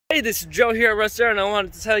Hey, this is Joe here at Russ Darrow, and I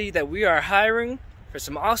wanted to tell you that we are hiring for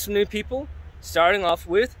some awesome new people, starting off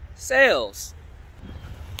with sales.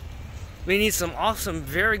 We need some awesome,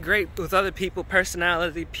 very great with other people,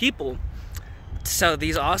 personality people to sell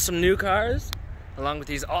these awesome new cars, along with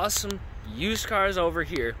these awesome used cars over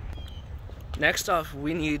here. Next off,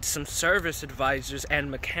 we need some service advisors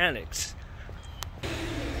and mechanics.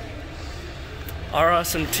 Our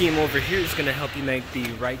awesome team over here is going to help you make the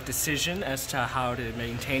right decision as to how to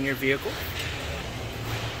maintain your vehicle.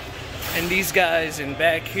 And these guys in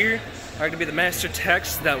back here are going to be the master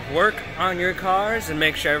techs that work on your cars and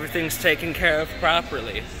make sure everything's taken care of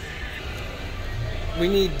properly. We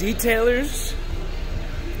need detailers.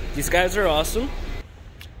 These guys are awesome.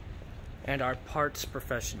 And our parts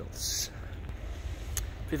professionals.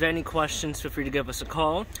 If you have any questions, feel free to give us a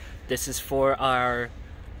call. This is for our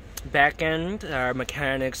back end, our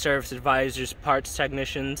mechanics, service advisors, parts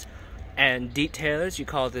technicians, and detailers. You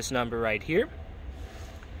call this number right here.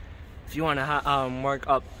 If you want to work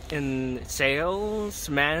up in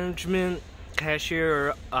sales, management, cashier,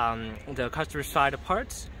 or the customer side of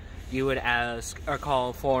parts, you would ask or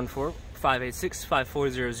call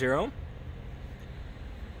 414-586-5400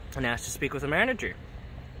 and ask to speak with a manager.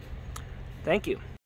 Thank you.